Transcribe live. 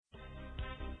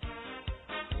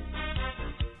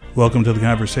Welcome to the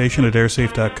conversation at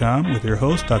airsafe.com with your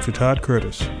host, Dr. Todd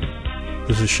Curtis.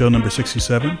 This is show number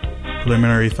 67,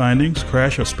 Preliminary Findings,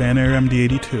 Crash of Spanair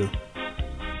MD82.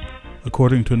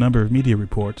 According to a number of media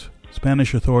reports,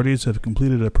 Spanish authorities have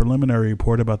completed a preliminary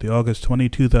report about the August 20,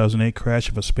 2008 crash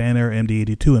of a Spanair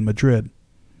MD82 in Madrid.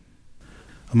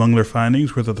 Among their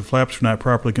findings were that the flaps were not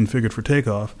properly configured for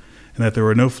takeoff and that there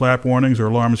were no flap warnings or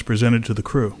alarms presented to the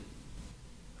crew.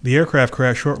 The aircraft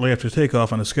crashed shortly after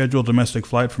takeoff on a scheduled domestic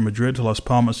flight from Madrid to Las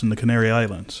Palmas in the Canary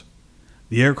Islands.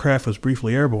 The aircraft was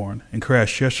briefly airborne and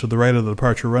crashed just to the right of the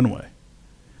departure runway.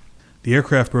 The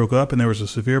aircraft broke up and there was a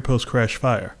severe post-crash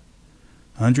fire.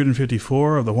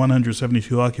 154 of the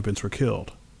 172 occupants were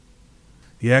killed.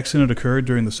 The accident occurred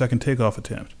during the second takeoff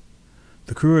attempt.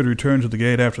 The crew had returned to the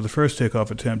gate after the first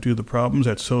takeoff attempt due to problems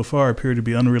that so far appeared to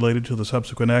be unrelated to the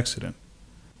subsequent accident.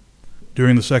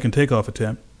 During the second takeoff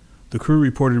attempt, the crew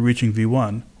reported reaching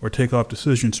V1, or takeoff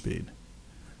decision speed.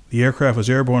 The aircraft was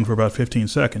airborne for about 15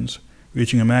 seconds,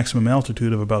 reaching a maximum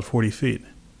altitude of about 40 feet.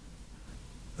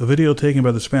 A video taken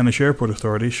by the Spanish Airport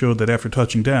Authority showed that after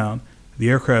touching down, the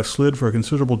aircraft slid for a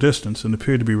considerable distance and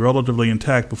appeared to be relatively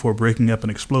intact before breaking up and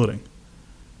exploding.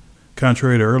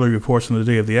 Contrary to early reports on the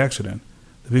day of the accident,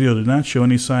 the video did not show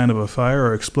any sign of a fire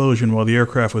or explosion while the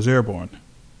aircraft was airborne.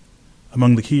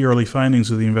 Among the key early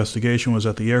findings of the investigation was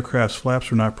that the aircraft's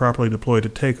flaps were not properly deployed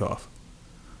at takeoff.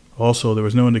 Also, there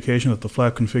was no indication that the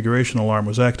flap configuration alarm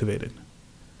was activated.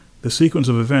 The sequence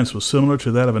of events was similar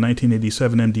to that of a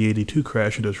 1987 MD82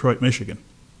 crash in Detroit, Michigan.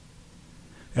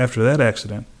 After that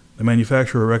accident, the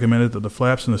manufacturer recommended that the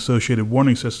flaps and associated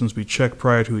warning systems be checked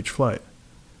prior to each flight.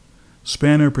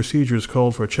 Spanair procedures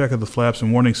called for a check of the flaps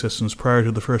and warning systems prior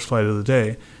to the first flight of the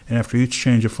day and after each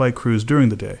change of flight crews during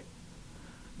the day.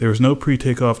 There was no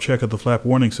pre-takeoff check of the flap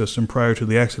warning system prior to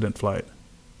the accident flight.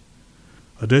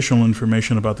 Additional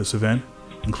information about this event,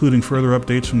 including further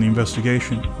updates from the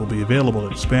investigation, will be available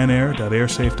at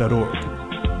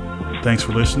spanair.airsafe.org. Thanks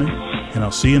for listening, and I'll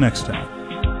see you next time.